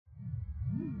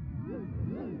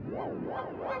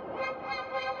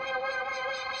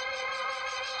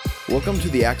Welcome to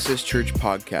the Access Church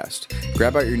podcast.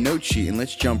 Grab out your note sheet and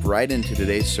let's jump right into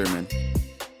today's sermon.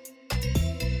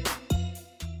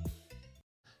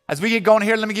 As we get going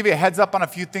here, let me give you a heads up on a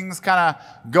few things kind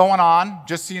of going on.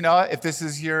 Just so you know, if this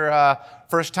is your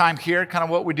first time here, kind of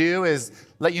what we do is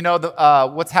let you know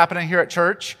what's happening here at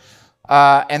church.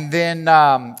 And then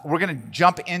we're going to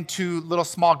jump into little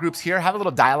small groups here, have a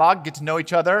little dialogue, get to know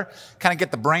each other, kind of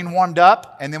get the brain warmed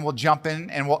up, and then we'll jump in.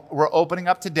 And we're opening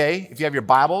up today, if you have your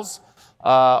Bibles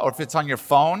or if it's on your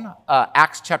phone,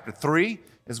 Acts chapter 3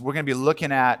 is we're going to be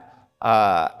looking at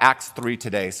Acts 3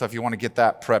 today. So if you want to get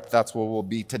that prepped, that's where we'll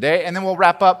be today. And then we'll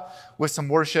wrap up with some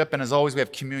worship. And as always, we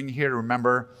have communion here to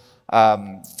remember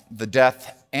the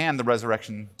death and the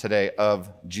resurrection today of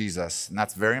Jesus. And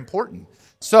that's very important.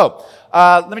 So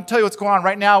let me tell you what's going on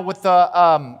right now with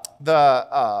the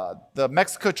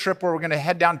Mexico trip where we're going to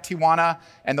head down to Tijuana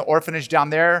and the orphanage down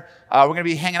there. We're going to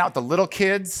be hanging out with the little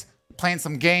kids, playing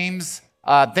some games.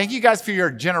 Thank you guys for your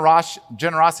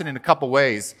generosity in a couple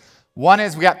ways. One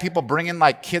is we got people bringing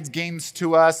like kids games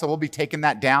to us, so we'll be taking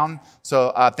that down.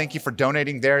 So thank you for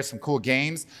donating there, some cool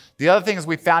games. The other thing is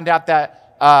we found out that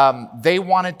they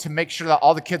wanted to make sure that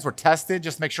all the kids were tested,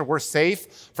 just make sure we're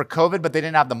safe for COVID, but they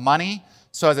didn't have the money.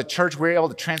 So as a church, we were able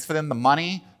to transfer them the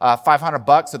money,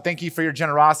 $500. So thank you for your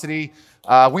generosity.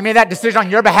 We made that decision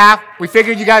on your behalf. We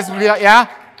figured you guys would be like,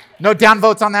 yeah? No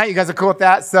downvotes on that. You guys are cool with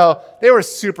that. So they were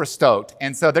super stoked.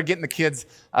 And so they're getting the kids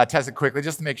tested quickly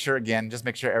just to make sure,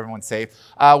 everyone's safe.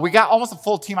 We got almost a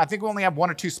full team. I think we only have 1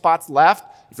 or 2 spots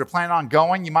left. If you're planning on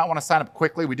going, you might want to sign up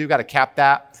quickly. We do got to cap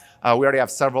that. We already have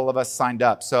several of us signed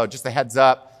up. So just a heads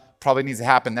up, probably needs to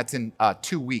happen. That's in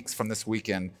 2 weeks from this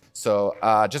weekend. So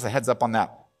just a heads up on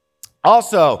that.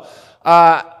 Also,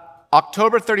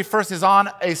 October 31st is on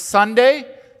a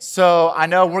Sunday. So I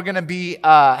know we're going to be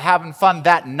having fun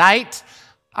that night.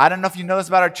 I don't know if you know this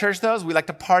about our church, though. We like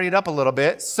to party it up a little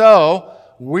bit. So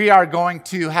we are going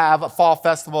to have a fall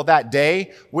festival that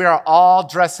day. We are all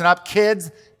dressing up,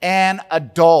 kids and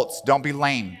adults. Don't be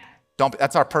lame.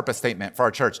 That's our purpose statement for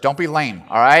our church. Don't be lame,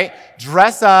 all right?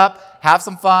 Dress up, have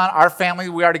some fun. Our family,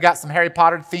 we already got some Harry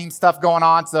Potter themed stuff going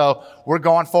on, so we're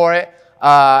going for it.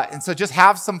 And so just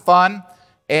have some fun.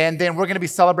 And then we're going to be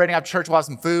celebrating our church. We'll have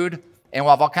some food. And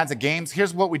we'll have all kinds of games.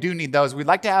 Here's what we do need, though, is we'd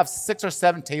like to have 6 or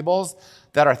 7 tables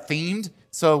that are themed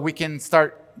so we can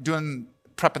start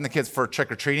prepping the kids for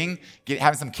trick-or-treating,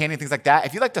 having some candy, things like that.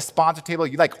 If you like to sponsor a table,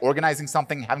 you like organizing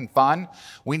something, having fun,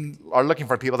 we are looking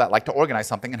for people that like to organize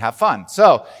something and have fun.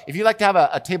 So if you like to have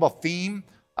a table theme,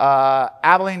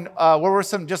 Abilene, what were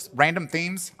some just random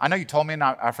themes? I know you told me and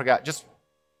I forgot.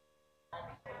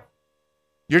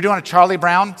 You're doing a Charlie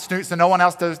Brown, so no one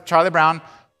else does Charlie Brown.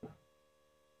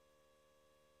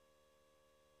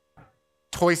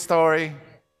 Toy Story,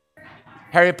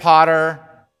 Harry Potter,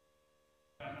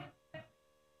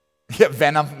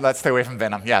 Venom. Let's stay away from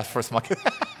Venom. Yeah, for small kids.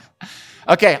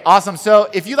 Okay, awesome. So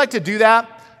if you'd like to do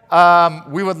that,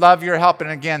 we would love your help. And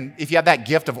again, if you have that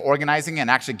gift of organizing and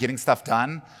actually getting stuff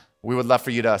done, we would love for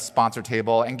you to sponsor a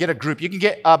table and get a group. You can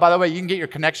get, by the way, you can get your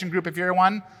connection group if you're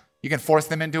one. You can force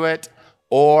them into it.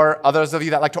 Or others of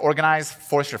you that like to organize,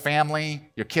 force your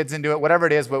family, your kids into it, whatever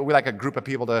it is, but we like a group of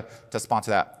people to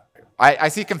sponsor that. I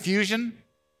see confusion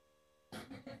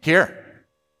here.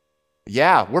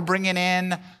 Yeah, we're bringing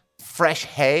in fresh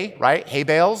hay, right? Hay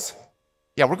bales.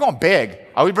 Yeah, we're going big.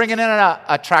 Are we bringing in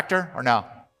a tractor or no?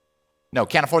 No,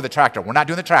 can't afford the tractor. We're not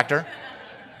doing the tractor.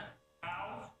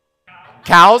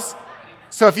 Cows?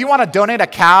 So if you want to donate a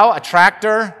cow, a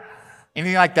tractor,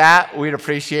 anything like that, we'd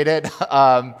appreciate it.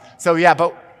 So yeah,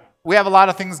 but we have a lot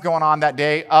of things going on that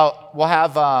day. We'll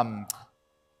have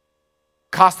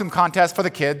costume contest for the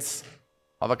kids.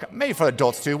 Maybe for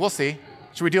adults too. We'll see.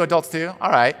 Should we do adults too? All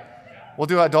right. We'll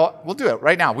do it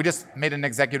right now. We just made an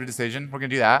executive decision. We're going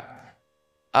to do that.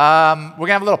 We're going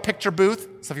to have a little picture booth.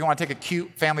 So if you want to take a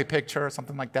cute family picture or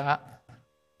something like that.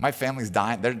 My family's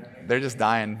dying. They're just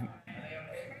dying.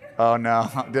 Oh no.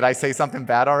 Did I say something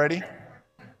bad already?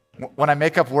 When I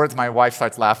make up words, my wife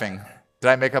starts laughing.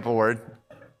 Did I make up a word?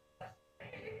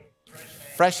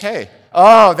 Fresh hay.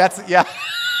 Oh, yeah.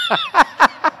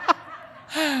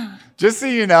 Just so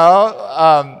you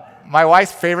know, my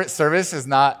wife's favorite service is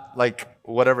not like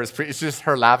whatever it's just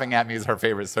her laughing at me is her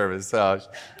favorite service. So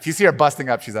if you see her busting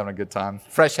up, she's having a good time.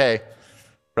 Fresh hay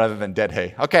rather than dead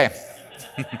hay. Okay.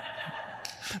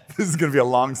 This is going to be a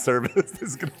long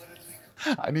service.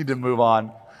 I need to move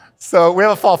on. So we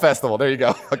have a fall festival. There you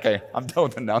go. Okay, I'm done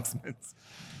with announcements.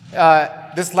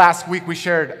 This last week we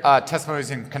shared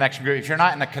testimonies in Connection Group. If you're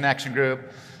not in a Connection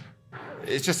Group,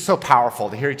 it's just so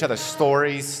powerful to hear each other's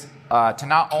stories to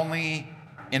not only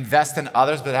invest in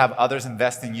others, but have others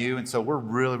invest in you. And so we're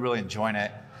really, really enjoying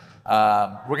it.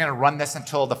 We're going to run this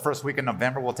until the first week of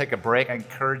November. We'll take a break. I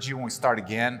encourage you when we start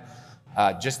again,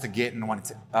 just to get in when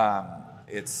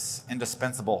it's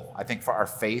indispensable, I think, for our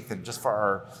faith and just for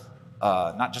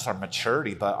our, not just our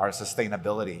maturity, but our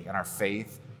sustainability and our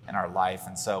faith and our life.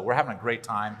 And so we're having a great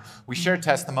time. We shared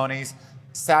testimonies.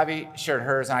 Savvy shared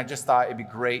hers, and I just thought it'd be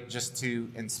great just to,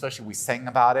 and especially we sang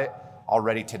about it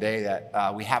already today,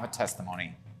 that we have a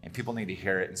testimony and people need to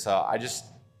hear it. And so I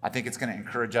think it's going to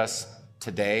encourage us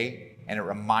today, and it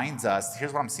reminds us,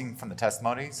 here's what I'm seeing from the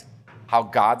testimonies, how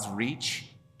God's reach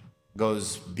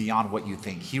goes beyond what you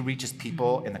think. He reaches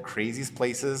people in the craziest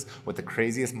places with the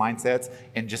craziest mindsets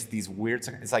and just these weird,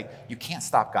 it's like you can't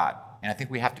stop God. And I think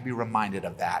we have to be reminded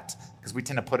of that because we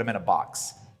tend to put him in a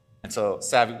box. And so,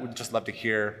 Savvy, we'd just love to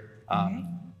hear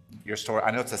your story.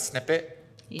 I know it's a snippet,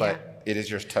 but it is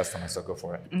your testimony, so go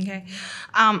for it. Okay.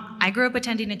 I grew up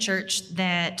attending a church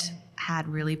that had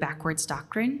really backwards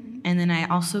doctrine. And then I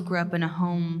also grew up in a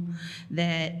home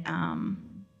that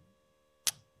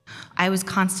I was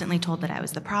constantly told that I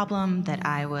was the problem, that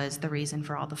I was the reason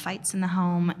for all the fights in the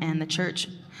home, and the church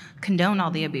condoned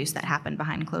all the abuse that happened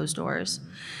behind closed doors.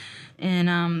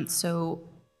 And so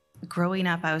growing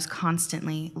up, I was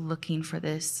constantly looking for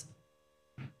this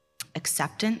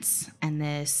acceptance and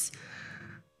this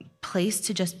place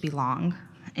to just belong.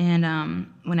 And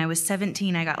when I was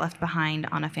 17, I got left behind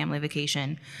on a family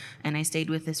vacation, and I stayed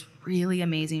with this really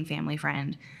amazing family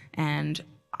friend. And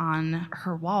on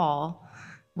her wall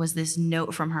was this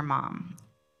note from her mom.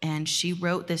 And she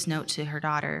wrote this note to her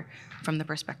daughter from the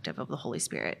perspective of the Holy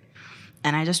Spirit.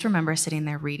 And I just remember sitting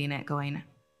there reading it going,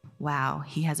 wow,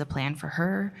 he has a plan for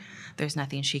her. There's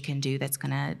nothing she can do that's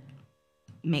going to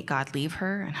make God leave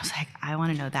her. And I was like, I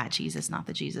want to know that Jesus, not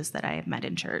the Jesus that I have met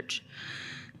in church.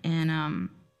 And I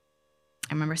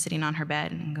remember sitting on her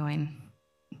bed and going,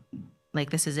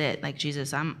 like, this is it. Like,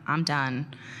 Jesus, I'm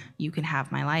done. You can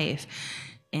have my life.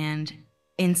 And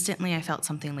instantly I felt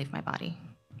something leave my body.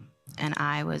 And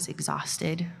I was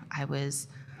exhausted. I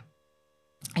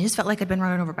just felt like I'd been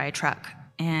run over by a truck.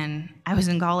 And I was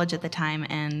in college at the time,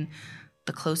 and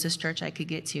the closest church I could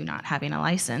get to not having a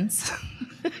license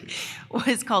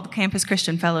was called Campus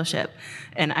Christian Fellowship.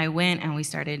 And I went and we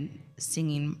started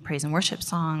singing praise and worship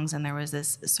songs, and there was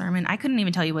this sermon. I couldn't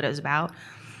even tell you what it was about,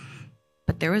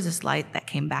 but there was this light that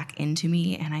came back into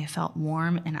me, and I felt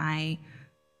warm, and I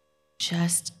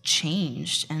just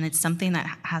changed. And it's something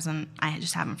that I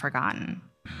just haven't forgotten.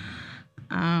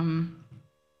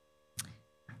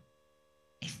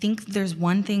 I think there's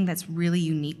one thing that's really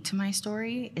unique to my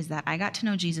story is that I got to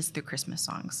know Jesus through Christmas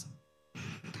songs.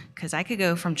 Because I could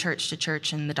go from church to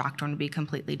church and the doctrine would be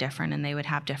completely different, and they would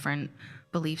have different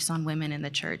beliefs on women in the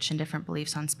church and different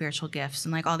beliefs on spiritual gifts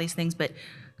and like all these things, but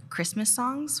Christmas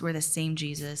songs were the same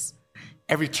Jesus.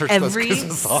 Every church does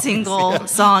Christmas songs. Every single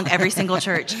song, every single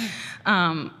church.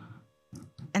 And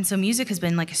so music has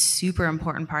been like a super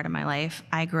important part of my life.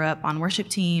 I grew up on worship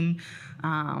team.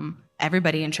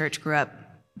 Everybody in church grew up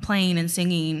playing and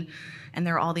singing, and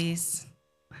there were all these,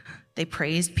 they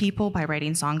praised people by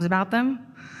writing songs about them.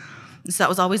 So that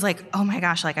was always like, oh my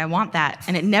gosh, like I want that.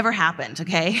 And it never happened,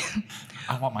 okay?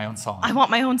 I want my own song. I want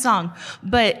my own song.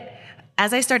 But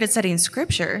as I started studying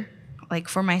scripture, like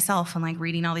for myself and like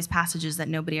reading all these passages that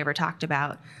nobody ever talked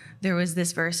about, there was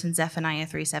this verse in Zephaniah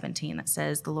 3:17 that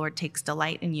says, the Lord takes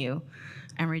delight in you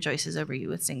and rejoices over you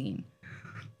with singing.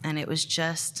 And it was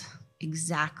just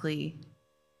exactly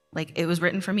like it was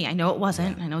written for me. I know it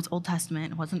wasn't. I know it's Old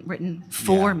Testament. It wasn't written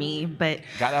for me, but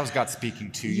that was God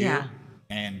speaking to you. Yeah.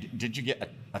 And did you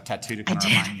get a tattoo to kind of I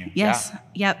did. remind you? Yes.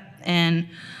 Yeah. Yep. And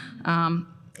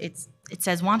it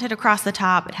says wanted across the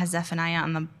top. It has Zephaniah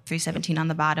on the 3:17 on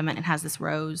the bottom, and it has this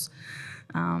rose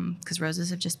because roses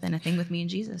have just been a thing with me and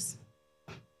Jesus.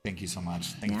 Thank you so much.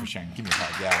 Thank you for sharing. Give me a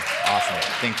hug. Yeah. Awesome.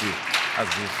 Thank you. That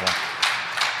was beautiful.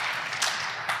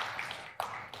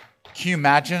 Can you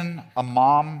imagine a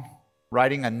mom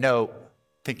writing a note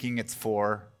thinking it's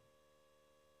for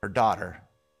her daughter?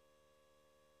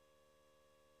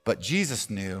 But Jesus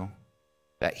knew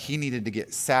that he needed to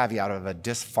get Savvy out of a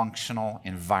dysfunctional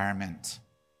environment.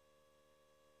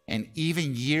 And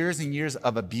even years and years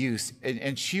of abuse,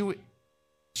 and she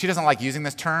doesn't like using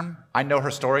this term. I know her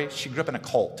story. She grew up in a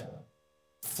cult,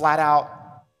 flat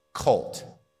out cult.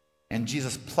 And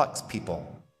Jesus plucks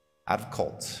people out of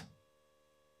cults.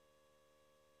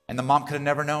 And the mom could have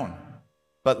never known.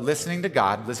 But listening to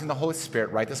God, listening to the Holy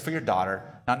Spirit, write this for your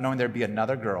daughter, not knowing there'd be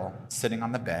another girl sitting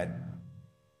on the bed.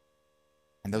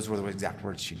 And those were the exact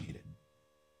words she needed.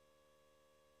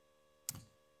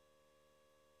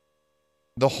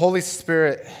 The Holy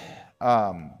Spirit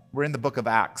we're in the book of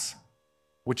Acts,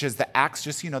 which is the Acts,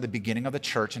 just so you know, the beginning of the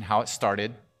church and how it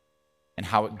started and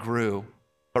how it grew.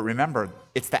 But remember,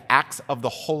 it's the acts of the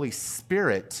Holy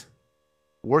Spirit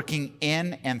working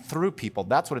in and through people.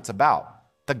 That's what it's about.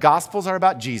 The Gospels are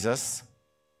about Jesus.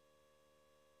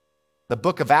 The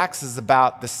book of Acts is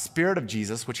about the Spirit of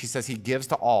Jesus, which he says he gives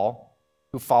to all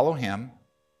who follow him,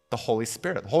 the Holy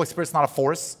Spirit. The Holy Spirit's not a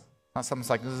force. Not something that's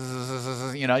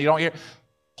like, you don't hear.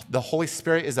 The Holy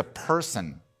Spirit is a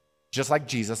person, just like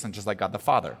Jesus and just like God the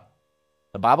Father.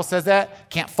 The Bible says that.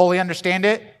 Can't fully understand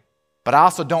it, but I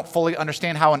also don't fully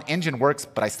understand how an engine works,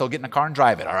 but I still get in a car and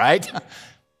drive it, all right?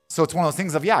 So it's one of those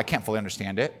things of, I can't fully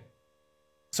understand it.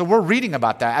 So we're reading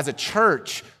about that. As a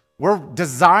church, we're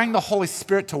desiring the Holy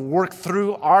Spirit to work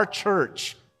through our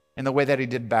church in the way that he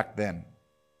did back then.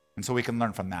 And so we can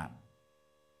learn from that.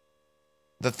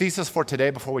 The thesis for today,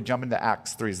 before we jump into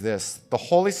Acts 3, is this. The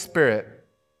Holy Spirit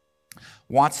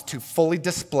wants to fully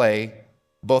display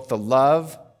both the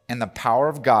love and the power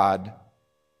of God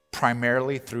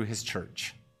primarily through his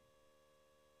church.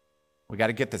 We got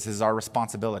to get this. This is our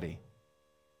responsibility.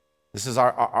 This is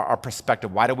our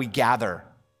perspective. Why do we gather?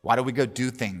 Why do we go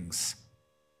do things?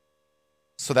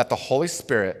 So that the Holy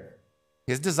Spirit,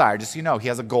 his desire, just so you know, he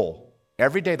has a goal.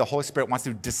 Every day the Holy Spirit wants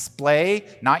to display,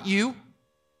 not you,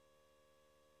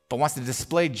 but wants to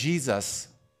display Jesus,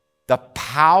 the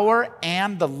power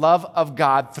and the love of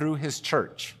God through his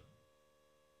church.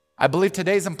 I believe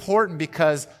today is important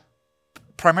because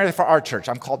primarily for our church,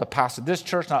 I'm called to pastor this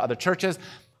church, not other churches.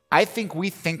 I think we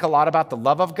think a lot about the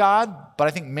love of God, but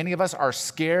I think many of us are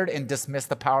scared and dismiss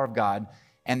the power of God.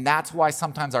 And that's why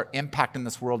sometimes our impact in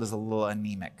this world is a little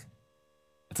anemic.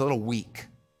 It's a little weak.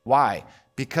 Why?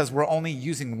 Because we're only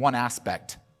using one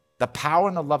aspect. The power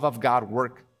and the love of God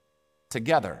work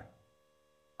together.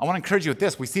 I want to encourage you with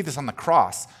this. We see this on the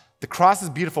cross. The cross is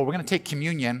beautiful. We're going to take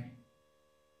communion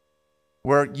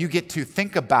where you get to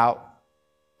think about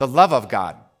the love of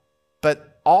God,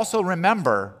 but also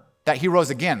remember that he rose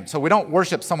again. So we don't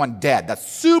worship someone dead. That's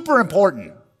super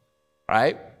important,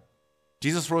 right?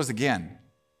 Jesus rose again.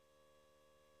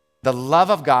 The love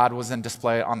of God was in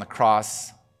display on the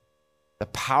cross, the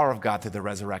power of God through the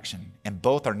resurrection, and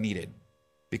both are needed.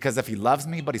 Because if he loves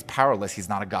me, but he's powerless, he's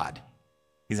not a God.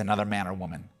 He's another man or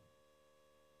woman.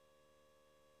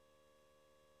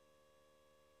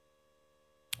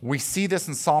 We see this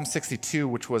in Psalm 62,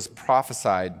 which was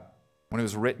prophesied when it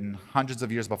was written hundreds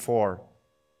of years before,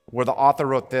 where the author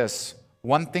wrote this: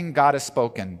 one thing God has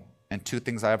spoken, and two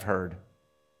things I have heard.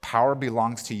 Power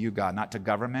belongs to you, God, not to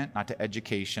government, not to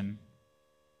education,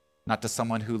 not to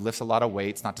someone who lifts a lot of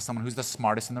weights, not to someone who's the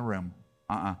smartest in the room.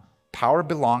 Power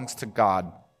belongs to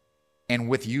God, and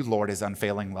with you, Lord, is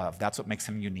unfailing love. That's what makes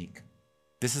him unique.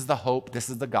 This is the hope. This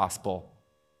is the gospel.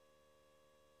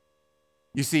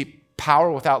 You see,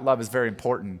 power without love is very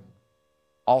important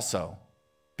also,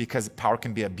 because power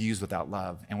can be abused without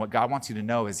love. And what God wants you to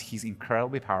know is he's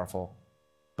incredibly powerful,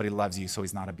 but he loves you, so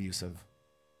he's not abusive.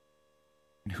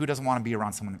 And who doesn't want to be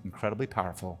around someone incredibly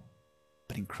powerful,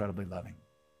 but incredibly loving?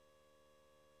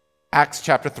 Acts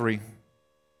chapter 3.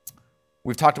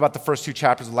 We've talked about the first two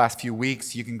chapters the last few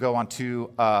weeks. You can go onto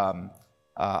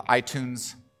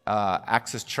iTunes,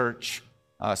 Access Church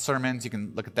sermons. You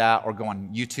can look at that, or go on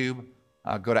YouTube.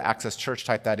 Go to Access Church,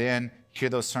 type that in, hear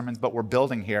those sermons. But we're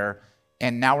building here.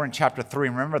 And now we're in chapter 3.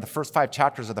 Remember, the first 5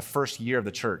 chapters are the first year of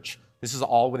the church. This is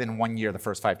all within 1 year, the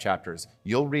first 5 chapters.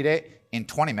 You'll read it in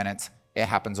 20 minutes. It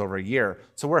happens over a year.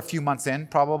 So we're a few months in,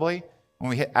 probably, when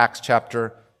we hit Acts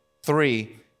chapter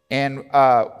 3. And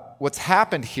what's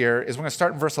happened here is we're going to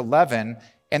start in verse 11.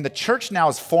 And the church now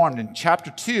is formed. In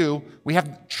chapter 2, we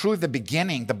have truly the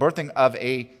beginning, the birthing of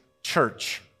a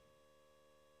church.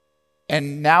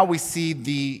 And now we see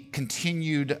the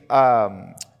continued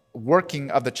working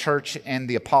of the church and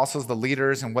the apostles, the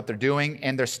leaders, and what they're doing.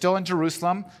 And they're still in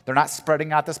Jerusalem. They're not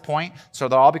spreading out at this point. So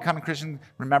they're all becoming Christians.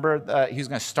 Remember, he was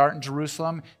going to start in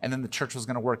Jerusalem, and then the church was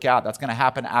going to work out. That's going to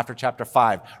happen after chapter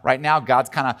 5. Right now, God's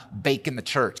kind of baking the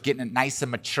church, getting it nice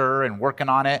and mature and working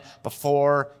on it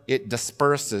before it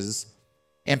disperses.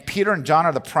 And Peter and John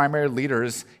are the primary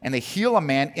leaders, and they heal a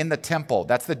man in the temple.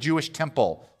 That's the Jewish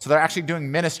temple. So they're actually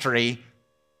doing ministry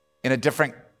in a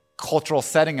different cultural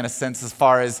setting, in a sense, as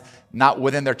far as not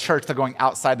within their church. They're going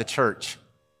outside the church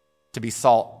to be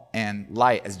salt and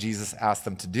light, as Jesus asked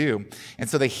them to do. And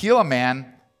so they heal a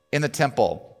man in the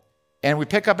temple. And we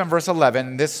pick up in verse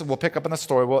 11. This we'll pick up in the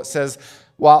story. Well, it says,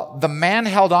 while the man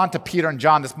held on to Peter and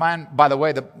John, this man, by the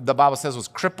way, the Bible says was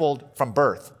crippled from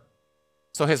birth.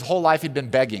 So his whole life he'd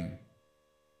been begging.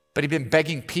 But he'd been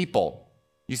begging people.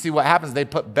 You see what happens, they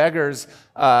put beggars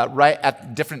right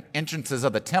at different entrances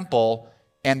of the temple,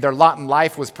 And their lot in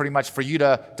life was pretty much for you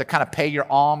to kind of pay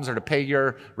your alms or to pay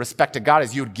your respect to God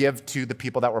as you would give to the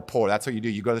people that were poor. That's what you do.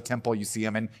 You go to the temple, you see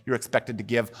them, and you're expected to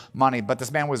give money. But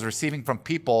this man was receiving from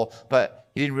people, but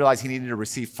he didn't realize he needed to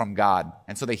receive from God.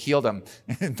 And so they healed him.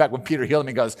 In fact, when Peter healed him,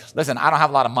 he goes, listen, I don't have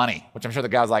a lot of money, which I'm sure the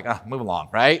guy was like, move along,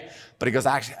 right? But he goes,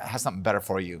 I actually have something better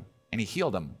for you. And he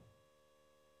healed him.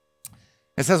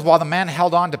 It says, while the man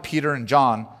held on to Peter and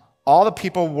John, all the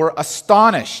people were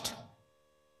astonished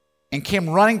and came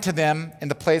running to them in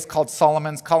the place called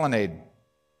Solomon's Colonnade.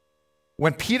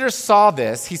 When Peter saw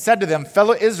this, he said to them,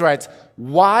 fellow Israelites,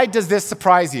 why does this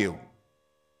surprise you?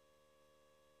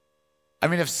 I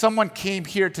mean, if someone came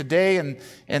here today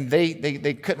and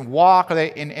they couldn't walk, or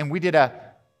and we did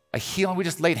a healing, we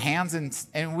just laid hands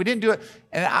and we didn't do it.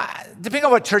 And depending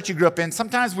on what church you grew up in,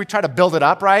 sometimes we try to build it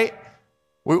up, right?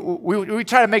 We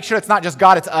try to make sure it's not just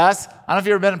God, it's us. I don't know if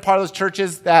you've ever been in part of those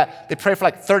churches that they pray for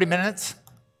like 30 minutes.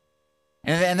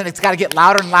 And then it's got to get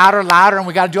louder and louder and louder, and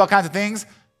we got to do all kinds of things.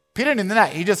 Peter didn't do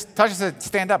that. He just touched us and said,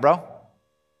 stand up, bro.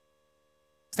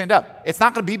 Stand up. It's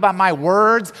not going to be by my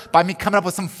words, by me coming up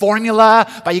with some formula,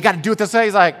 by you got to do it this way.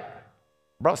 He's like,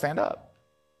 bro, stand up.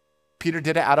 Peter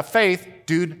did it out of faith.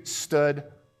 Dude stood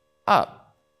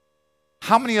up.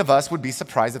 How many of us would be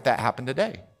surprised if that happened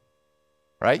today?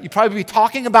 Right? You'd probably be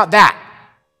talking about that.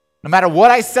 No matter what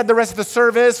I said the rest of the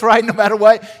service, right? No matter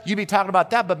what, you'd be talking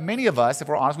about that. But many of us, if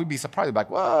we're honest, we'd be surprised. We'd be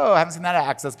like, whoa, I haven't seen that at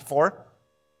Access before.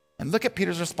 And look at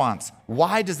Peter's response.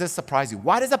 Why does this surprise you?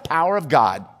 Why does the power of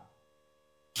God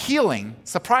healing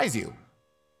surprise you?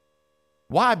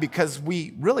 Why? Because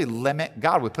we really limit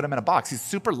God. We put him in a box. He's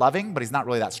super loving, but he's not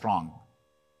really that strong.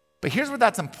 But here's where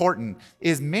that's important,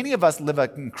 is many of us live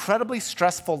an incredibly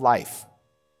stressful life.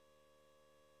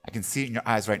 I can see it in your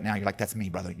eyes right now. You're like, that's me,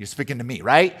 brother. You're speaking to me,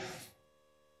 right?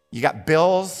 You got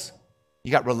bills.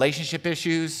 You got relationship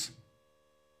issues.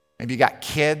 Maybe you got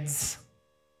kids,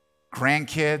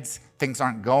 grandkids. Things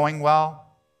aren't going well.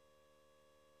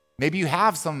 Maybe you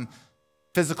have some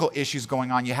physical issues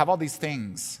going on. You have all these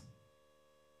things.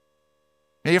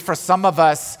 Maybe for some of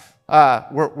us,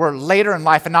 we're later in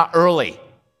life and not early.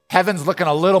 Heaven's looking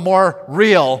a little more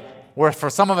real, where for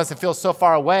some of us it feels so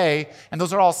far away, and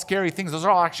those are all scary things. Those are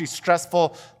all actually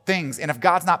stressful things. And if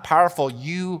God's not powerful,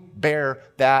 you bear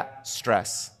that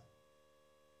stress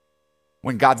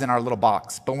when God's in our little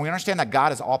box. But when we understand that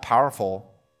God is all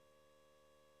powerful,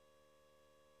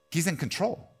 he's in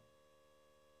control.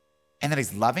 And that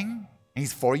he's loving, and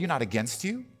he's for you, not against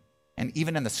you. And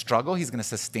even in the struggle, he's going to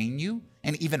sustain you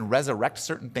and even resurrect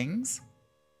certain things.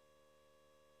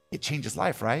 It changes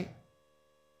life, right?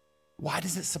 Why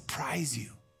does it surprise you?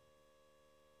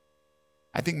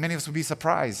 I think many of us would be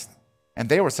surprised. And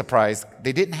they were surprised.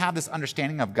 They didn't have this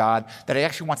understanding of God that he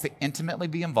actually wants to intimately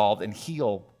be involved and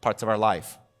heal parts of our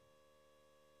life.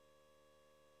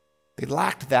 They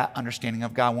lacked that understanding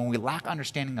of God. When we lack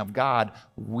understanding of God,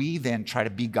 we then try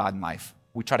to be God in life.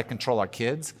 We try to control our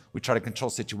kids. We try to control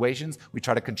situations. We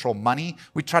try to control money.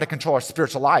 We try to control our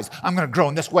spiritual lives. I'm going to grow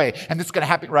in this way, and this is going to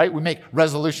happen, right? We make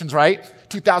resolutions, right?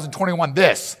 2021,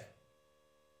 this.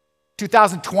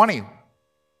 2020.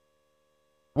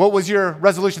 What was your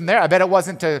resolution there? I bet it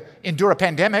wasn't to endure a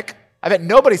pandemic. I bet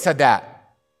nobody said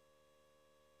that.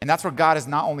 And that's where God is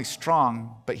not only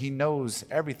strong, but he knows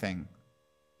everything.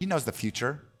 He knows the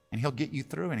future, and he'll get you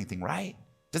through anything, right?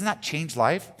 Doesn't that change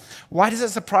life? Why does it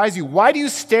surprise you? Why do you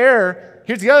stare?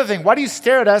 Here's the other thing. Why do you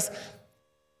stare at us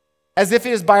as if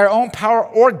it is by our own power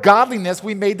or godliness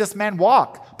we made this man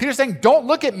walk? Peter's saying, don't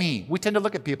look at me. We tend to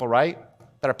look at people, right,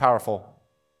 that are powerful.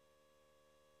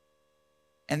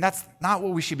 And that's not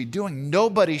what we should be doing.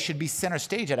 Nobody should be center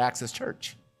stage at Access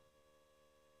Church.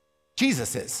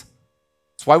 Jesus is.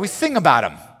 That's why we sing about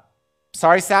him.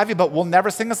 Sorry, Savvy, but we'll never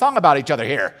sing a song about each other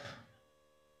here.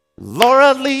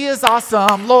 Laura Lee is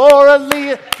awesome. Laura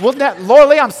Lee, Laura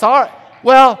Lee, I'm sorry.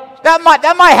 Well, that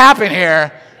might happen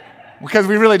here because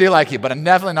we really do like you, but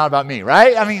definitely not about me,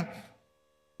 right? I mean,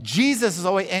 Jesus is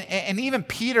always, and even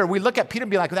Peter, we look at Peter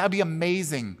and be like, that would be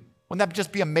amazing. Wouldn't that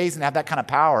just be amazing to have that kind of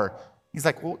power? He's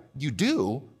like, well, you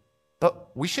do,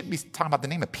 but we shouldn't be talking about the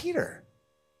name of Peter.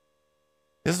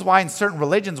 This is why in certain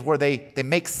religions where they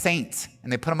make saints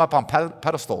and they put them up on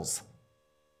pedestals.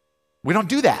 We don't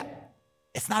do that.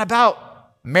 It's not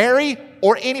about Mary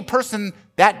or any person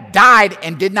that died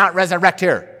and did not resurrect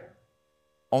here.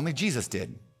 Only Jesus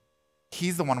did.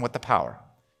 He's the one with the power.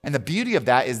 And the beauty of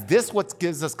that is this what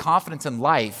gives us confidence in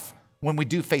life when we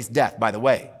do face death, by the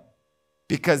way.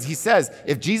 Because he says,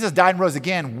 if Jesus died and rose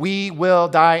again, we will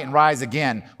die and rise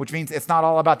again, which means it's not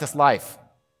all about this life,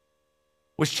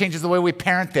 which changes the way we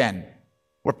parent then.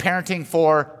 We're parenting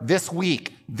for this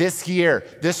week, this year,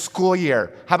 this school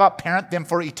year. How about parent them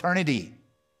for eternity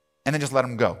and then just let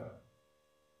them go?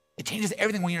 It changes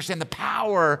everything when you understand the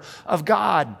power of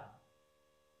God.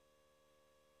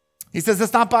 He says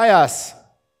it's not by us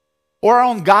or our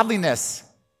own godliness,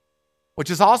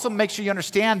 which is also make sure you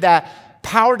understand that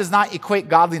power does not equate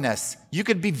godliness. You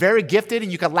could be very gifted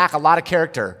and you could lack a lot of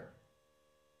character.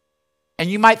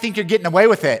 And you might think you're getting away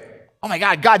with it. Oh my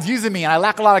God, God's using me and I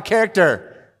lack a lot of character.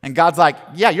 And God's like,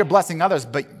 yeah, you're blessing others,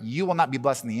 but you will not be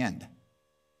blessed in the end.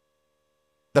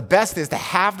 The best is to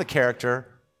have the character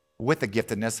with the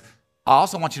giftedness. I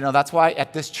also want you to know that's why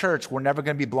at this church, we're never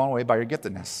going to be blown away by your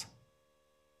giftedness.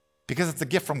 Because it's a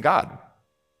gift from God.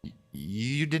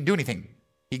 You didn't do anything.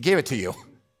 He gave it to you.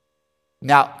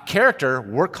 Now, character,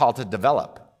 we're called to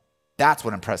develop. That's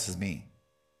what impresses me.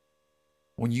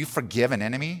 When you forgive an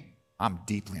enemy, I'm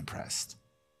deeply impressed.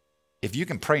 If you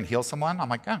can pray and heal someone, I'm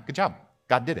like, oh, good job.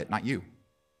 God did it, not you.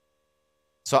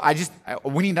 So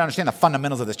we need to understand the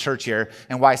fundamentals of this church here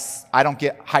and why I don't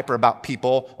get hyper about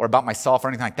people or about myself or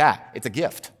anything like that. It's a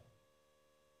gift.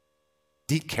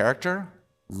 Deep character,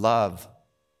 love,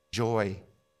 joy,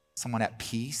 someone at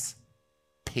peace,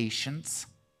 patience,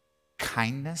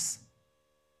 kindness,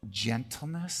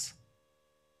 gentleness.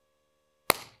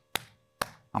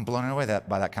 I'm blown away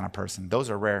by that kind of person. Those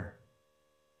are rare.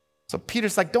 So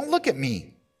Peter's like, don't look at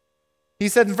me. He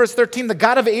said in verse 13, the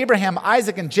God of Abraham,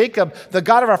 Isaac, and Jacob, the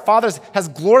God of our fathers, has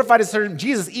glorified his servant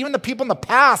Jesus. Even the people in the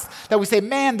past that we say,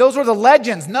 man, those were the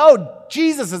legends. No,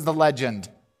 Jesus is the legend.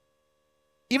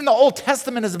 Even the Old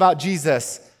Testament is about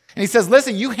Jesus. And he says,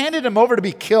 listen, you handed him over to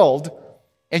be killed,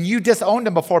 and you disowned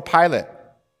him before Pilate.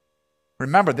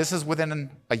 Remember, this is within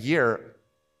a year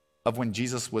of when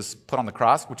Jesus was put on the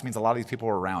cross, which means a lot of these people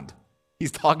were around.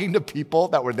 He's talking to people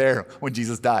that were there when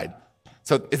Jesus died.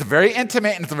 So it's very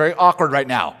intimate and it's very awkward right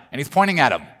now. And he's pointing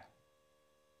at him.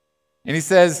 And he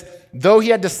says, though he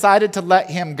had decided to let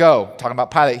him go, talking about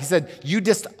Pilate, he said, you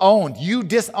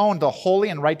disowned the holy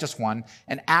and righteous one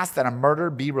and asked that a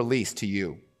murderer be released to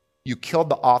you. You killed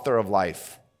the author of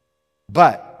life.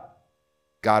 But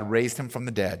God raised him from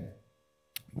the dead.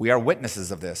 We are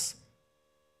witnesses of this.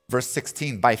 Verse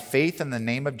 16, by faith in the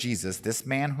name of Jesus, this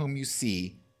man whom you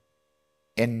see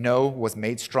and know was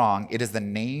made strong. It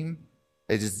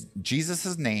is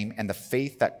Jesus' name and the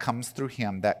faith that comes through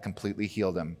him that completely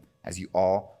healed him, as you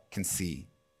all can see.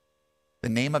 The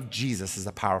name of Jesus is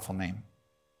a powerful name.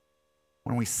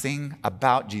 When we sing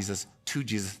about Jesus, to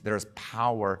Jesus, there is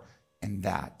power in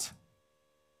that.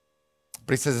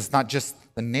 But he says it's not just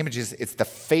the name of Jesus, it's the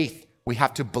faith. We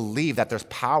have to believe that there's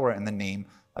power in the name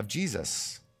of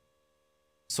Jesus.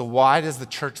 So why does the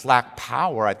church lack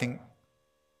power? I think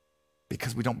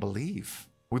because we don't believe.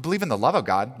 We believe in the love of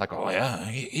God, like, oh yeah,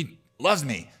 he loves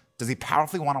me. Does he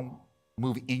powerfully want to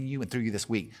move in you and through you this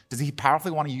week? Does he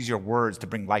powerfully want to use your words to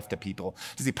bring life to people?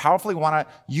 Does he powerfully want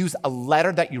to use a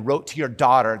letter that you wrote to your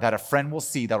daughter that a friend will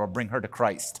see that will bring her to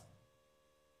Christ?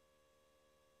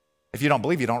 If you don't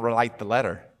believe, you don't write the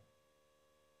letter.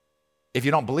 If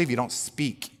you don't believe, you don't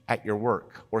speak at your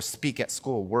work or speak at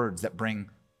school words that bring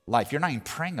life. You're not even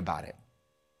praying about it.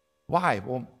 Why?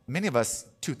 Well, many of us,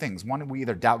 two things. One, we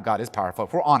either doubt God is powerful.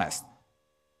 If we're honest,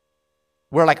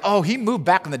 we're like, oh, he moved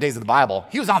back in the days of the Bible.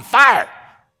 He was on fire.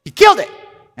 He killed it.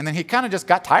 And then he kind of just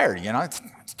got tired, you know. It's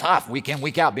tough, week in,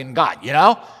 week out, being God, you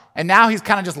know. And now he's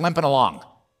kind of just limping along.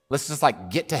 Let's just like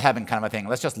get to heaven kind of a thing.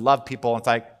 Let's just love people. It's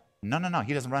like, no.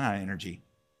 He doesn't run out of energy.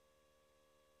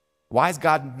 Why is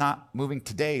God not moving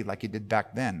today like he did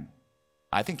back then?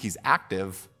 I think he's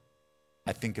active.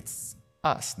 I think it's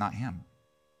us, not him.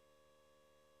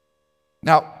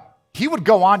 Now, he would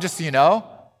go on, just so you know,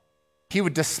 he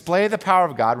would display the power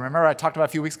of God. Remember I talked about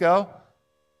a few weeks ago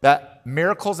that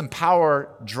miracles and power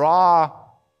draw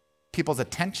people's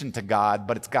attention to God,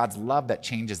 but it's God's love that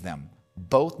changes them.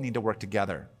 Both need to work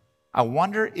together. I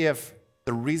wonder if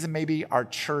the reason maybe our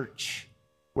church,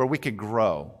 where we could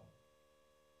grow,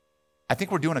 I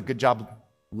think we're doing a good job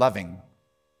loving,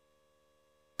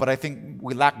 but I think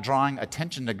we lack drawing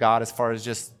attention to God as far as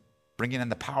just bringing in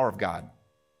the power of God.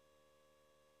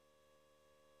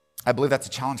 I believe that's a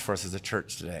challenge for us as a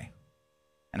church today.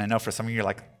 And I know for some of you, you're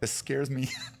like, this scares me.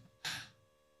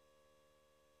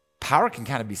 Power can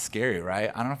kind of be scary, right?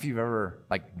 I don't know if you've ever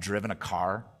like driven a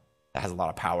car that has a lot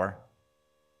of power,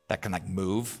 that can like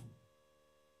move.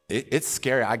 It's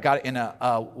scary. I got in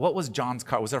what was John's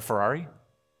car? Was it a Ferrari?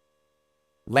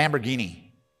 Lamborghini,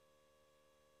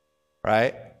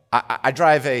 right? I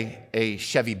drive a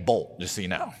Chevy Bolt, just so you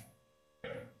know.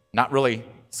 Not really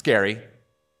scary.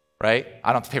 Right?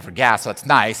 I don't have to pay for gas, so it's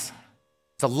nice.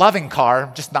 It's a loving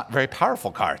car, just not very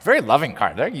powerful car. It's a very loving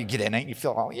car. There you get in it, you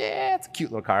feel, oh yeah, it's a cute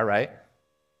little car, right?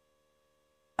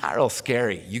 Not real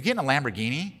scary. You get in a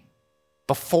Lamborghini,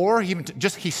 before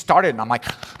he started, and I'm like,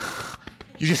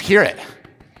 you just hear it.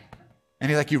 And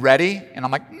he's like, you ready? And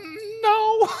I'm like,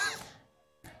 no.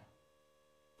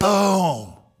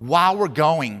 Boom. While we're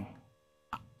going,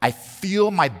 I feel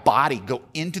my body go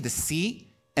into the seat,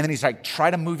 and then he's like,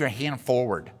 try to move your hand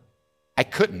forward. I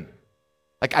couldn't.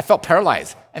 Like, I felt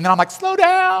paralyzed. And then I'm like, slow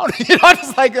down. I'm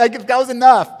just like that was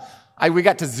enough. We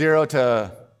got to 0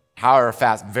 to however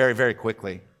fast very, very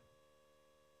quickly.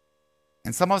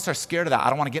 And some of us are scared of that. I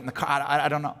don't want to get in the car. I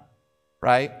don't know,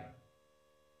 right?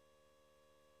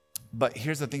 But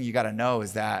here's the thing you got to know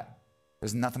is that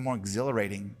there's nothing more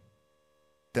exhilarating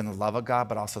than the love of God,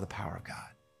 but also the power of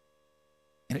God.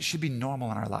 And it should be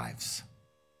normal in our lives.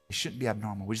 It shouldn't be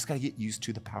abnormal. We just got to get used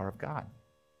to the power of God.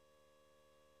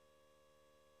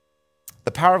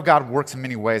 The power of God works in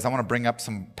many ways. I want to bring up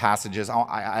some passages.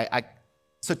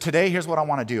 So today, here's what I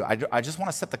want to do. I just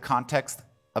want to set the context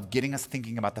of getting us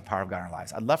thinking about the power of God in our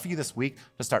lives. I'd love for you this week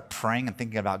to start praying and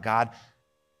thinking about, God,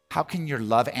 how can your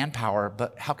love and power,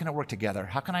 but how can it work together?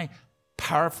 How can I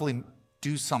powerfully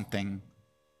do something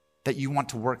that you want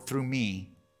to work through me?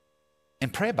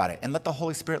 And pray about it and let the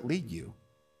Holy Spirit lead you.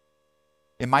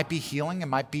 It might be healing. It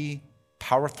might be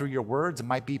power through your words. It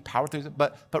might be power through,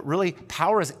 but really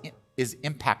power is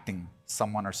impacting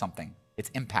someone or something. It's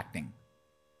impacting.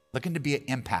 Looking to be an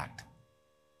impact.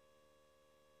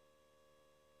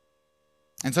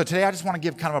 And so today I just want to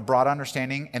give kind of a broad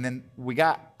understanding, and then we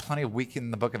got plenty of week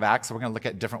in the book of Acts, so we're going to look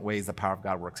at different ways the power of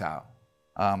God works out.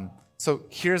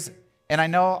 And I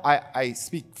know I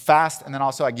speak fast, and then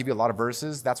also I give you a lot of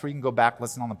verses. That's where you can go back,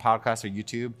 listen on the podcast or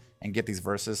YouTube, and get these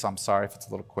verses. So I'm sorry if it's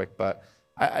a little quick, but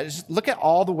I just look at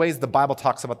all the ways the Bible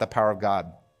talks about the power of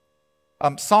God.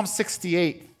 Psalm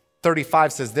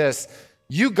 68:35 says this,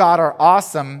 "You, God, are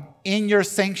awesome in your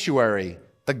sanctuary.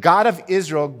 The God of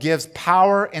Israel gives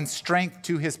power and strength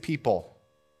to his people."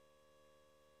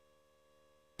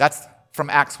 That's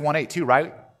from Acts 1:8 too,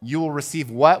 right? You will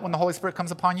receive what when the Holy Spirit comes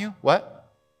upon you?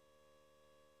 What?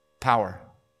 Power.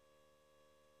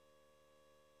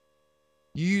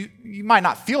 You might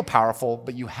not feel powerful,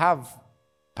 but you have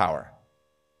power.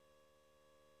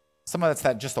 Some of that's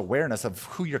that just awareness of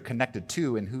who you're connected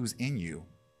to and who's in you.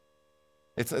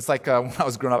 It's like when I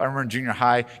was growing up, I remember in junior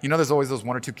high, there's always those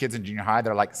 1 or 2 kids in junior high that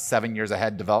are like 7 years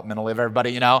ahead developmentally of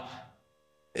everybody,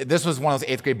 This was one of those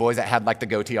 8th grade boys that had like the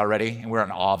goatee already, and we were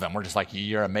in awe of him. We're just like,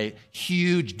 you're a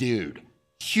huge dude,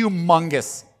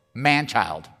 humongous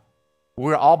man-child. We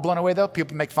were all blown away though.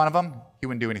 People make fun of him. He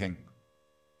wouldn't do anything.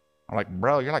 I'm like,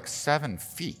 bro, you're like 7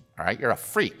 feet, all right? You're a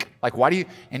freak. Like, why do you?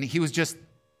 And he was just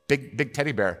big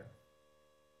teddy bear.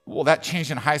 Well, that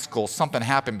changed in high school. Something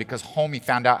happened because homie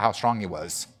found out how strong he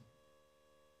was.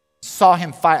 Saw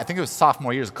him fight. I think it was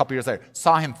sophomore years, a couple years later.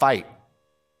 Saw him fight.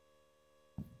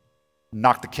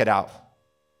 Knocked the kid out.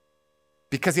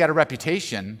 Because he had a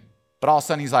reputation, but all of a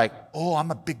sudden he's like, oh, I'm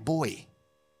a big boy.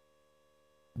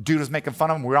 Dude was making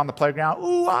fun of him. We were on the playground,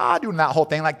 ooh, doing that whole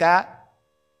thing like that.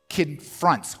 Kid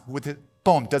fronts with it,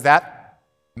 boom, does that.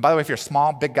 And by the way, if you're a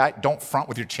small, big guy, don't front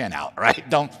with your chin out, right?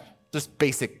 Don't, just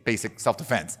basic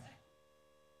self-defense.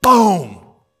 Boom!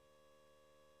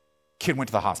 Kid went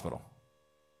to the hospital.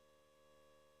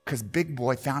 Because big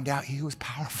boy found out he was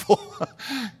powerful.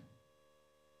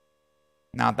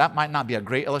 Now, that might not be a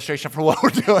great illustration for what we're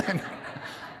doing,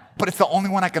 but it's the only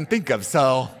one I can think of,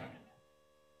 so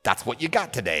that's what you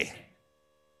got today.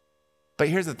 But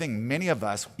here's the thing. Many of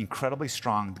us, incredibly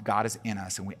strong, God is in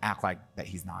us, and we act like that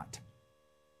he's not.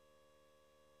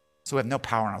 So we have no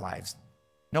power in our lives.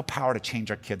 No power to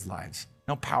change our kids' lives.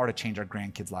 No power to change our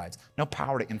grandkids' lives. No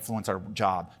power to influence our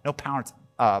job. No power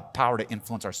to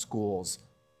influence our schools.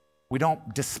 We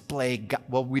don't display God.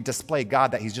 Well, we display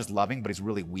God that he's just loving, but he's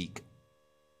really weak.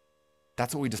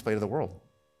 That's what we display to the world.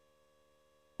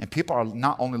 And people are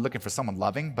not only looking for someone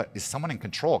loving, but is someone in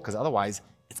control? Because otherwise,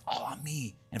 it's all on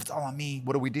me. And if it's all on me,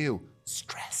 what do?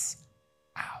 Stress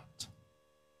out.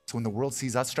 So when the world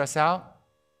sees us stress out,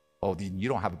 oh, then you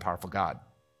don't have a powerful God.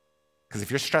 Because if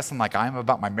you're stressing like I am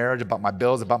about my marriage, about my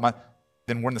bills,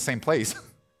 then we're in the same place.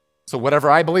 So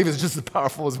whatever I believe is just as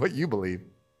powerful as what you believe.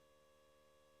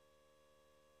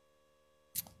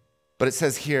 But it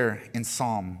says here in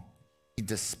Psalm, he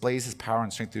displays his power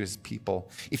and strength through his people.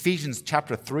 Ephesians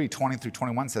chapter 3, 20 through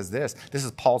 21 says this. This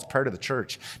is Paul's prayer to the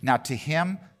church. Now to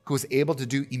him who is able to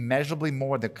do immeasurably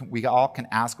more than we all can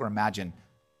ask or imagine.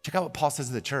 Check out what Paul says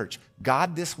to the church.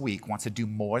 God this week wants to do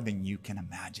more than you can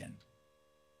imagine.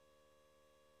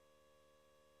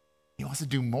 He wants to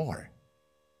do more.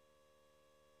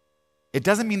 It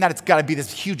doesn't mean that it's got to be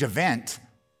this huge event,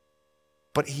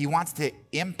 but he wants to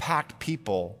impact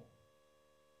people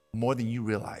more than you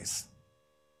realize.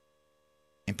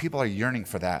 And people are yearning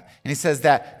for that. And he says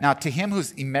that, now to him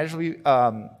who's immeasurably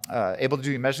able to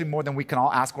do immeasurably more than we can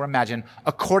all ask or imagine,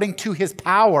 according to his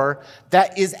power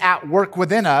that is at work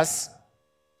within us,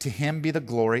 to him be the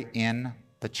glory in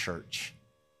the church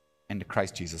and to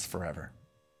Christ Jesus forever.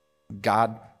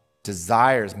 God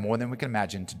desires more than we can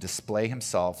imagine to display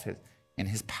himself and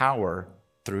his power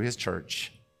through his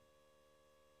church.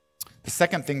 The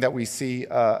second thing that we see,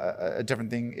 a different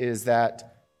thing, is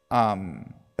that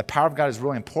the power of God is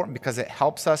really important because it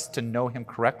helps us to know him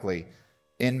correctly.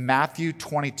 In Matthew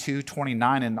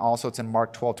 22:29, and also it's in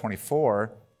Mark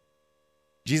 12:24,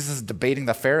 Jesus is debating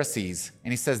the Pharisees,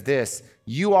 and he says this,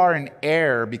 "You are in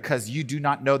error because you do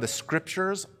not know the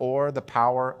scriptures or the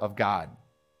power of God."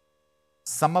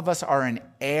 Some of us are in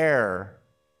error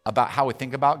about how we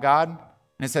think about God.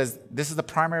 And it says, this is the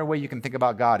primary way you can think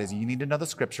about God, is you need to know the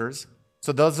scriptures.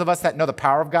 So those of us that know the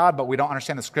power of God, but we don't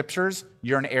understand the scriptures,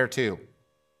 you're in error too.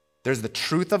 There's the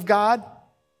truth of God,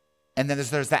 and then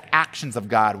there's the actions of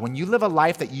God. When you live a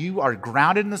life that you are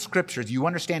grounded in the scriptures, you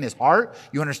understand his heart,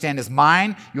 you understand his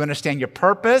mind, you understand your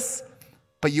purpose,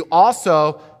 but you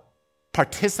also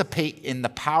participate in the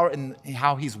power and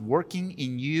how he's working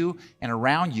in you and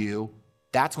around you.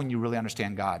 That's when you really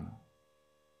understand God.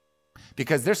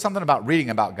 Because there's something about reading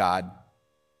about God,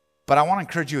 but I want to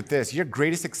encourage you with this. Your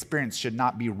greatest experience should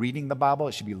not be reading the Bible,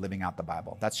 it should be living out the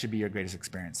Bible. That should be your greatest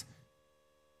experience.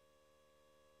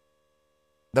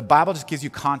 The Bible just gives you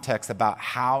context about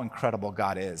how incredible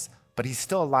God is, but he's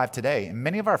still alive today. And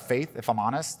many of our faith, if I'm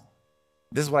honest,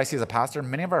 this is what I see as a pastor,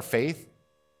 many of our faith,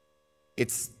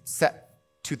 it's set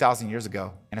 2,000 years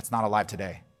ago, and it's not alive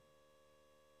today.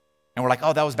 And we're like,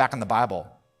 oh, that was back in the Bible.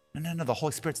 No, the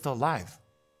Holy Spirit's still alive.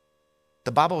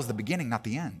 The Bible was the beginning, not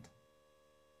the end.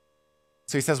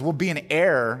 So he says we'll be in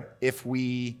error if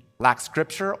we lack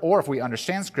Scripture or if we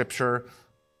understand Scripture,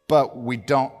 but we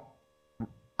don't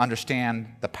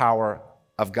understand the power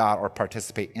of God or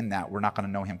participate in that. We're not going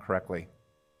to know him correctly.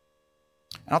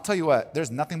 And I'll tell you what,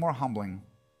 there's nothing more humbling,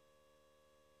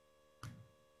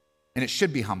 and it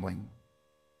should be humbling,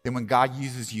 than when God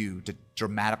uses you to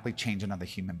dramatically change another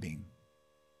human being.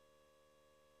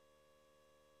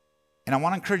 And I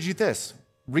want to encourage you this.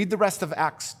 Read the rest of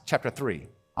Acts chapter 3.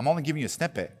 I'm only giving you a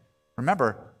snippet.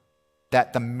 Remember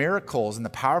that the miracles and the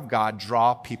power of God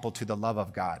draw people to the love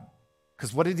of God.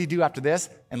 Because what did he do after this?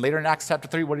 And later in Acts chapter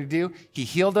 3, what did he do? He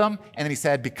healed them, and then he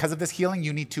said, because of this healing,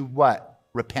 you need to what?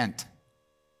 Repent.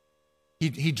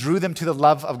 He drew them to the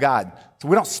love of God. So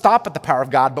we don't stop at the power of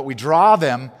God, but we draw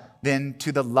them then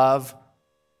to the love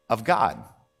of God.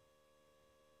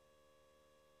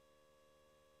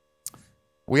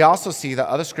 We also see that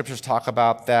other scriptures talk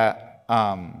about that,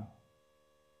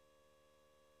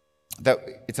 that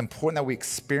it's important that we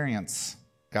experience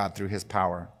God through his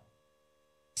power.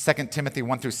 2 Timothy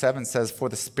 1-7 says, "For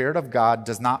the Spirit of God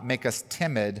does not make us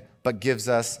timid, but gives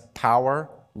us power,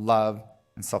 love,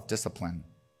 and self-discipline."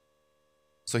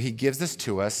 So he gives this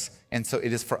to us, and so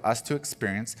it is for us to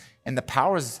experience. And the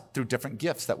power is through different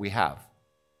gifts that we have.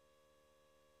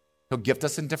 He'll gift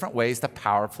us in different ways to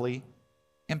powerfully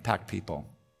impact people.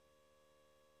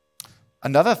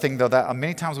 Another thing, though, that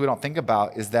many times we don't think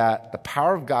about is that the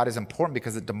power of God is important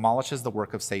because it demolishes the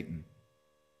work of Satan.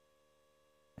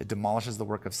 It demolishes the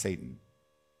work of Satan.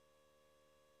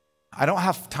 I don't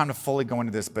have time to fully go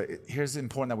into this, but here's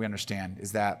important that we understand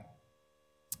is that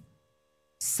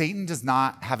Satan does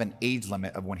not have an age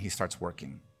limit of when he starts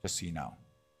working, just so you know.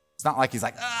 It's not like he's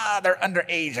like, they're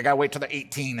underage, I gotta wait till they're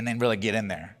 18 and then really get in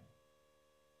there.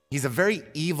 He's a very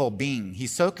evil being.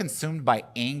 He's so consumed by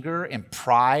anger and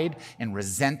pride and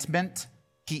resentment.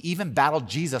 He even battled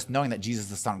Jesus knowing that Jesus is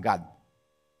the Son of God.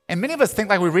 And many of us think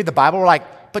like we read the Bible, we're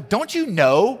like, but don't you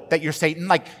know that you're Satan?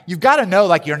 Like, you've got to know,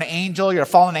 like, you're an angel, you're a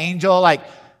fallen angel. Like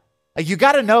you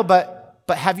got to know, but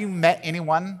have you met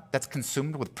anyone that's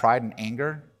consumed with pride and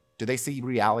anger? Do they see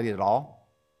reality at all?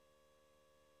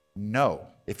 No.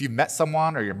 If you've met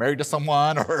someone or you're married to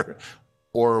someone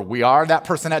or we are that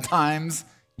person at times,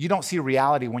 you don't see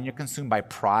reality when you're consumed by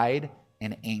pride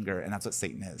and anger, and that's what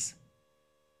Satan is.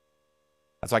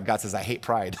 That's why God says, I hate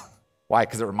pride. Why?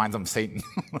 Because it reminds them of Satan.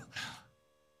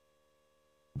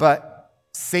 But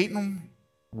Satan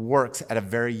works at a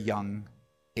very young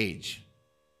age.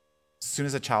 As soon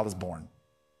as a child is born,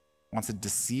 he wants to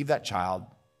deceive that child,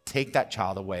 take that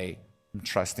child away from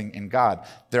trusting in God.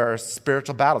 There are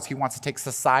spiritual battles. He wants to take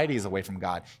societies away from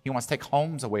God. He wants to take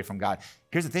homes away from God.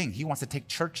 Here's the thing. He wants to take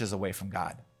churches away from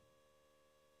God.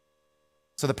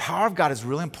 So the power of God is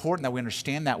really important that we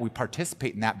understand that, we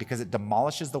participate in that, because it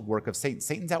demolishes the work of Satan.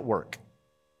 Satan's at work.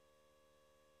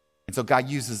 And so God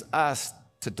uses us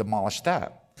to demolish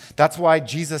that. That's why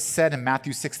Jesus said in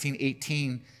Matthew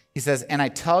 16:18, he says, "And I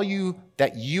tell you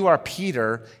that you are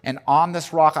Peter, and on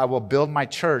this rock I will build my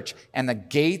church, and the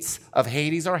gates of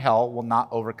Hades or hell will not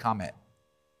overcome it."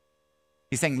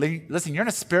 He's saying, listen, you're in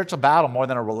a spiritual battle more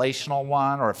than a relational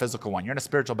one or a physical one. You're in a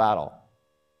spiritual battle.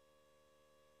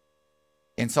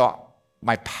 And so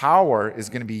my power is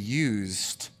going to be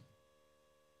used,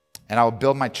 and I will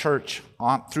build my church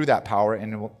through that power,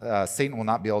 and Satan will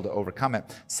not be able to overcome it.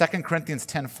 2 Corinthians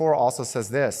 10:4 also says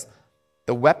this: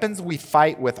 the weapons we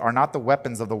fight with are not the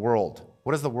weapons of the world.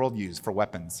 What does the world use for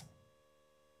weapons?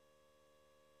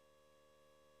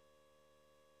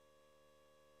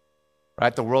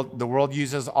 Right? The world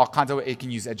uses all kinds of, it can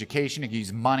use education, it can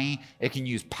use money, it can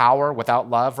use power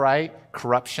without love, right?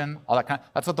 Corruption, all that kind of,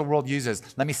 that's what the world uses.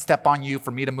 Let me step on you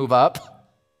for me to move up,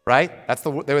 right? That's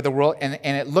the world, and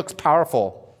it looks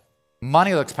powerful.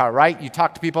 Money looks powerful, right? You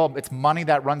talk to people, it's money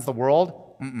that runs the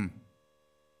world. It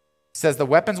says the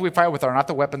weapons we fight with are not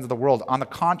the weapons of the world. On the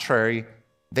contrary,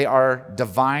 they are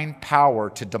divine power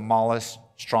to demolish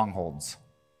strongholds.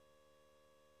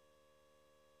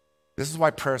 This is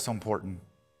why prayer is so important.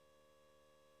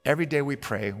 Every day we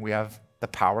pray, we have the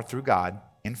power through God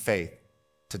in faith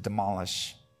to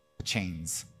demolish the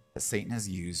chains that Satan has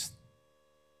used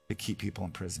to keep people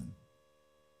in prison.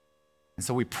 And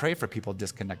so we pray for people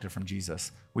disconnected from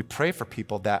Jesus. We pray for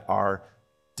people that are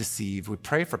deceived. We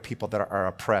pray for people that are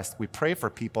oppressed. We pray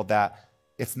for people that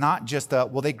it's not just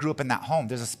they grew up in that home.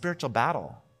 There's a spiritual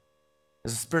battle.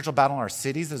 There's a spiritual battle in our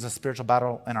cities. There's a spiritual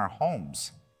battle in our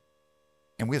homes.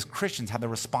 And we as Christians have the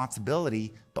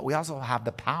responsibility, but we also have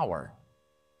the power.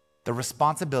 The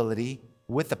responsibility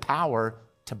with the power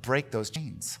to break those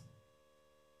chains.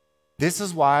 This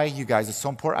is why, you guys, it's so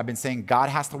important. I've been saying God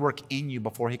has to work in you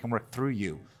before he can work through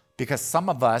you. Because some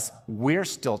of us, we're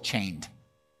still chained.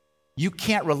 You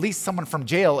can't release someone from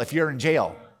jail if you're in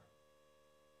jail.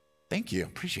 Thank you.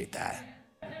 Appreciate that.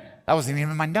 That wasn't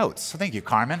even in my notes. So thank you,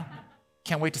 Carmen.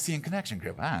 Can't wait to see you in Connection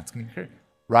Group. It's going to be great.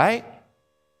 Right?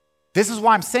 This is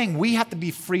why I'm saying we have to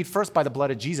be freed first by the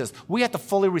blood of Jesus. We have to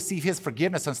fully receive his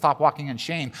forgiveness and stop walking in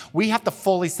shame. We have to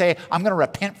fully say, I'm going to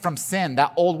repent from sin,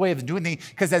 that old way of doing things.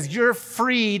 Because as you're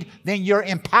freed, then you're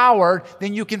empowered,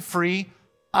 then you can free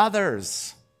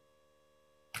others.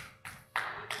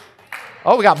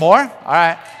 Oh, we got more? All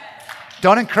right.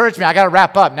 Don't encourage me. I got to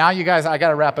wrap up. Now, you guys, I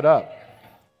got to wrap it up.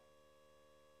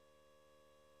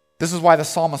 This is why the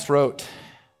psalmist wrote,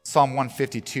 Psalm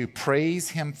 152, praise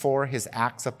him for his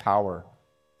acts of power.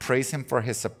 Praise him for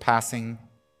his surpassing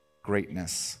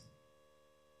greatness.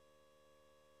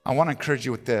 I want to encourage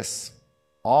you with this.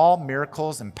 All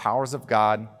miracles and powers of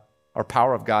God, or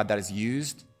power of God that is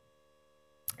used,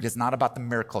 it is not about the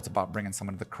miracle, it's about bringing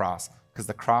someone to the cross. Because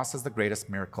the cross is the greatest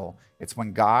miracle. It's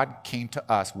when God came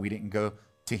to us, we didn't go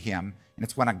to him. And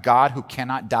it's when a God who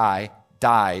cannot die,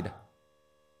 died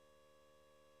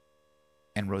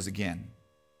and rose again.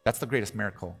 That's the greatest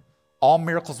miracle. All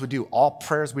miracles we do, all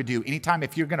prayers we do, anytime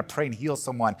if you're going to pray and heal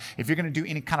someone, if you're going to do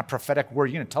any kind of prophetic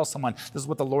word, you're going to tell someone, this is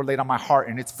what the Lord laid on my heart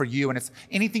and it's for you. And it's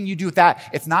anything you do with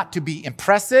that, it's not to be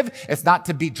impressive. It's not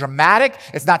to be dramatic.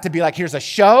 It's not to be like, here's a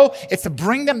show. It's to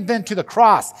bring them then to the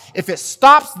cross. If it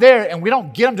stops there and we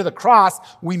don't get them to the cross,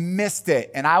 we missed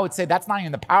it. And I would say that's not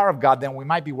even the power of God, then we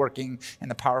might be working in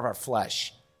the power of our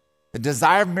flesh. The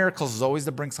desire of miracles is always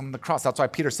to bring someone to the cross. That's why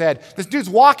Peter said, this dude's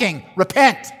walking,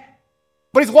 repent.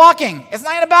 But he's walking. It's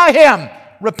not even about him.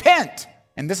 Repent.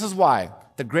 And this is why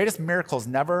the greatest miracle is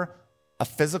never a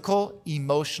physical,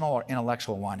 emotional, or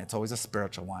intellectual one. It's always a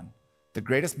spiritual one. The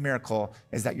greatest miracle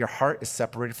is that your heart is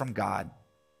separated from God.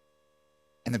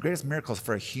 And the greatest miracle is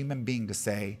for a human being to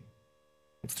say,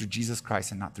 it's through Jesus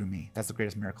Christ and not through me. That's the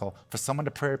greatest miracle. For someone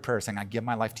to pray a prayer saying, I give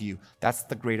my life to you, that's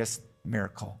the greatest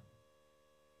miracle.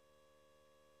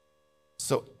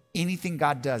 So anything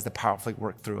God does to powerfully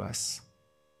work through us,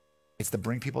 it's to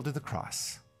bring people to the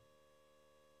cross,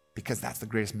 because that's the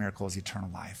greatest miracle is eternal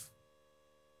life.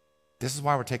 This is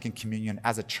why we're taking communion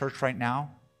as a church right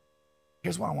now.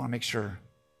 Here's what I want to make sure.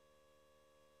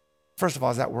 First of all,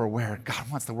 is that we're aware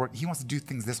God wants to work. He wants to do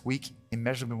things this week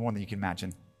immeasurably more than you can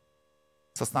imagine.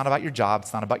 So it's not about your job.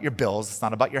 It's not about your bills. It's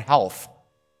not about your health.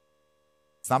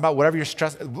 It's not about whatever you're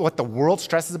stressed, what the world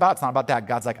stresses about. It's not about that.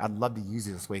 God's like, I'd love to use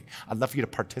you this week. I'd love for you to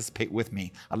participate with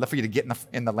me. I'd love for you to get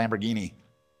in the Lamborghini.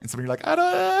 And some of you are like, I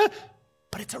don't,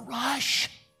 but it's a rush.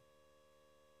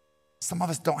 Some of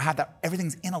us don't have that.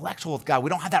 Everything's intellectual with God. We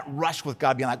don't have that rush with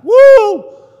God being like,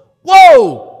 woo,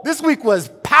 whoa, this week was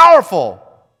powerful.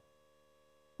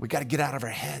 We got to get out of our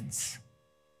heads,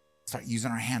 start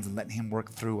using our hands and letting him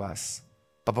work through us.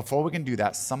 But before we can do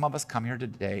that, some of us come here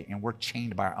today and we're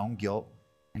chained by our own guilt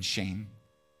and shame,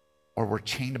 or we're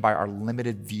chained by our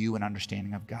limited view and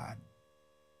understanding of God.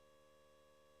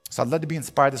 So I'd love to be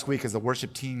inspired this week as the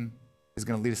worship team is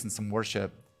going to lead us in some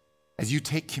worship. As you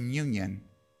take communion,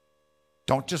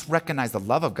 don't just recognize the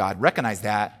love of God, recognize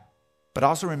that, but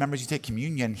also remember as you take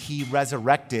communion, he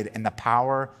resurrected in the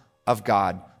power of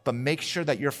God. But make sure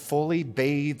that you're fully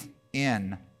bathed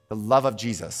in the love of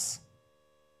Jesus,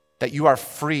 that you are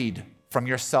freed from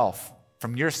yourself,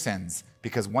 from your sins,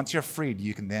 because once you're freed,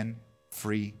 you can then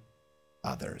free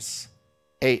others.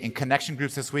 Hey, in connection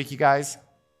groups this week, you guys,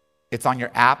 it's on your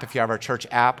app if you have our church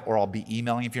app, or I'll be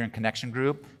emailing if you're in connection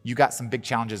group. You got some big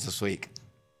challenges this week.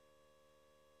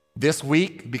 This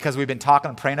week, because we've been talking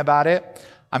and praying about it,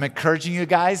 I'm encouraging you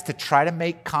guys to try to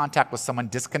make contact with someone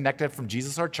disconnected from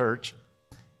Jesus or church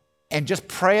and just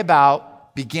pray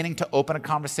about beginning to open a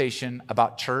conversation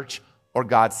about church or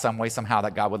God some way, somehow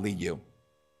that God would lead you.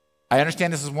 I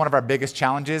understand this is one of our biggest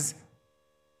challenges,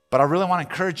 but I really want to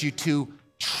encourage you to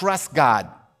trust God.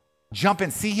 Jump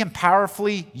in, see him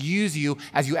powerfully use you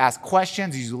as you ask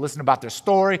questions, as you listen about their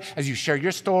story, as you share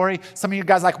your story. Some of you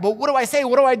guys are like, well, what do I say?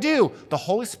 What do I do? The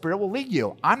Holy Spirit will lead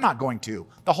you. I'm not going to.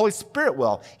 The Holy Spirit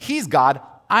will. He's God.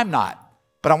 I'm not.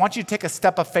 But I want you to take a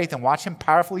step of faith and watch him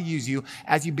powerfully use you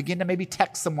as you begin to maybe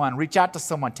text someone, reach out to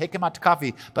someone, take them out to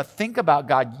coffee. But think about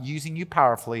God using you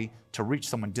powerfully to reach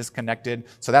someone disconnected.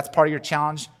 So that's part of your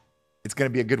challenge. It's going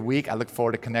to be a good week. I look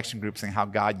forward to connection groups and how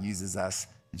God uses us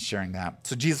and sharing that.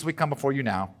 So Jesus, we come before you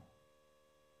now.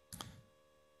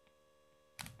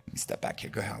 Let me step back here.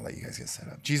 Go ahead. I'll let you guys get set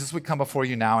up. Jesus, we come before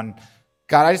you now. And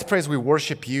God, I just pray as we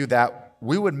worship you that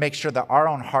we would make sure that our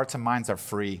own hearts and minds are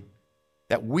free,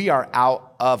 that we are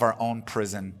out of our own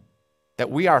prison,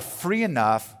 that we are free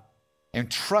enough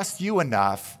and trust you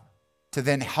enough to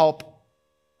then help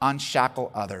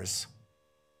unshackle others.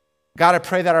 God, I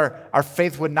pray that our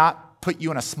faith would not put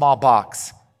you in a small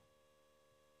box.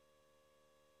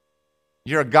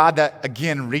 You're a God that,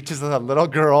 again, reaches a little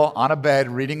girl on a bed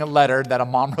reading a letter that a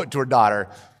mom wrote to her daughter,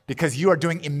 because you are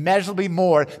doing immeasurably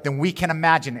more than we can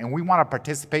imagine, and we want to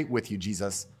participate with you,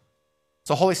 Jesus.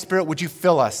 So, Holy Spirit, would you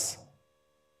fill us?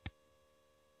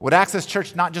 Would Access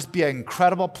Church not just be an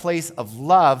incredible place of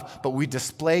love, but we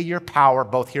display your power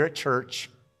both here at church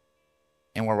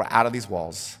and when we're out of these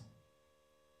walls.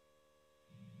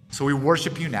 So we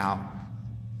worship you now.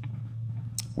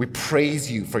 We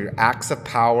praise you for your acts of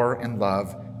power and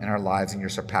love in our lives and your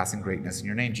surpassing greatness. In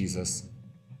your name, Jesus,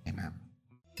 amen.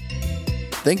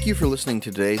 Thank you for listening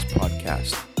to today's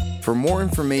podcast. For more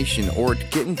information or to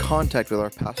get in contact with our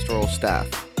pastoral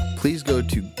staff, please go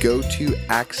to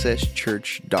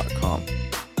gotoaccesschurch.com.